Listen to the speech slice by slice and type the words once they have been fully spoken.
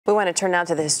want to turn now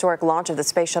to the historic launch of the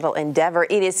Space Shuttle Endeavor.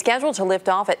 It is scheduled to lift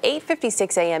off at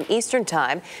 8:56 a.m. Eastern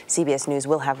Time. CBS News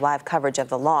will have live coverage of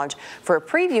the launch. For a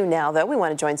preview now, though, we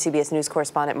want to join CBS News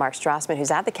correspondent Mark Strassmann,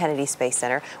 who's at the Kennedy Space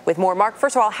Center, with more. Mark,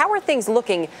 first of all, how are things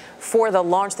looking for the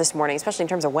launch this morning, especially in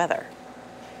terms of weather?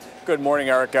 Good morning,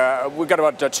 Erica. We've got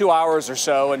about 2 hours or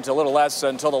so, and a little less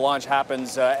until the launch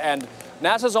happens. And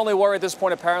NASA's only worry at this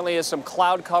point apparently is some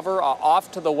cloud cover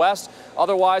off to the west.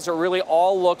 Otherwise, it really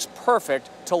all looks perfect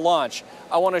to launch.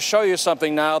 I want to show you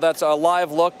something now. That's a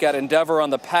live look at Endeavor on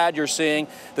the pad you're seeing.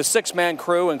 The six-man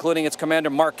crew, including its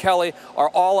commander Mark Kelly, are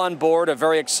all on board. A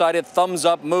very excited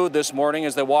thumbs-up mood this morning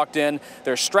as they walked in.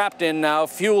 They're strapped in now,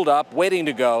 fueled up, waiting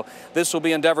to go. This will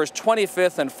be Endeavor's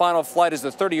 25th and final flight as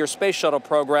the 30-year Space Shuttle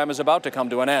program is about to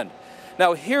come to an end.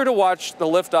 Now, here to watch the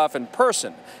liftoff in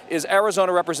person is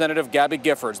Arizona Representative Gabrielle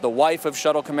Giffords, the wife of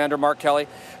Shuttle Commander Mark Kelly.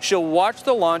 She'll watch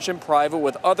the launch in private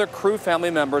with other crew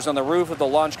family members on the roof of the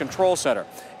Launch Control Center.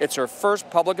 It's her first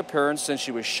public appearance since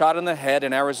she was shot in the head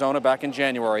in Arizona back in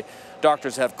January.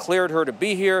 Doctors have cleared her to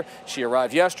be here. She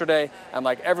arrived yesterday, and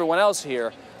like everyone else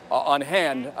here on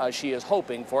hand, she is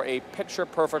hoping for a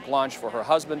picture-perfect launch for her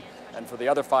husband and for the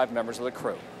other 5 members of the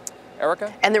crew.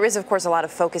 Erica? And there is, of course, a lot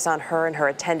of focus on her and her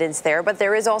attendance there, but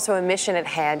there is also a mission at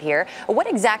hand here. What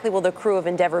exactly will the crew of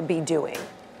Endeavor be doing?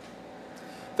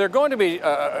 They're going to be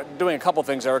doing a couple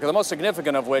things, Erica, the most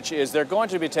significant of which is they're going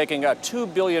to be taking a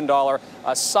 $2 billion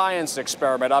science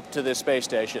experiment up to the space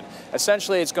station.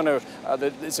 Essentially, it's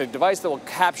a device that will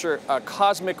capture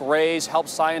cosmic rays, help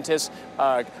scientists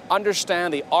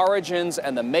understand the origins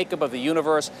and the makeup of the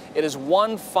universe. It is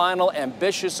one final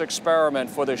ambitious experiment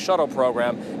for the shuttle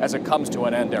program as it comes to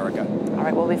an end, Erica. All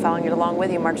right, we'll be following it along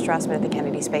with you. Mark Strassmann at the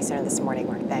Kennedy Space Center this morning.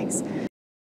 Mark, thanks.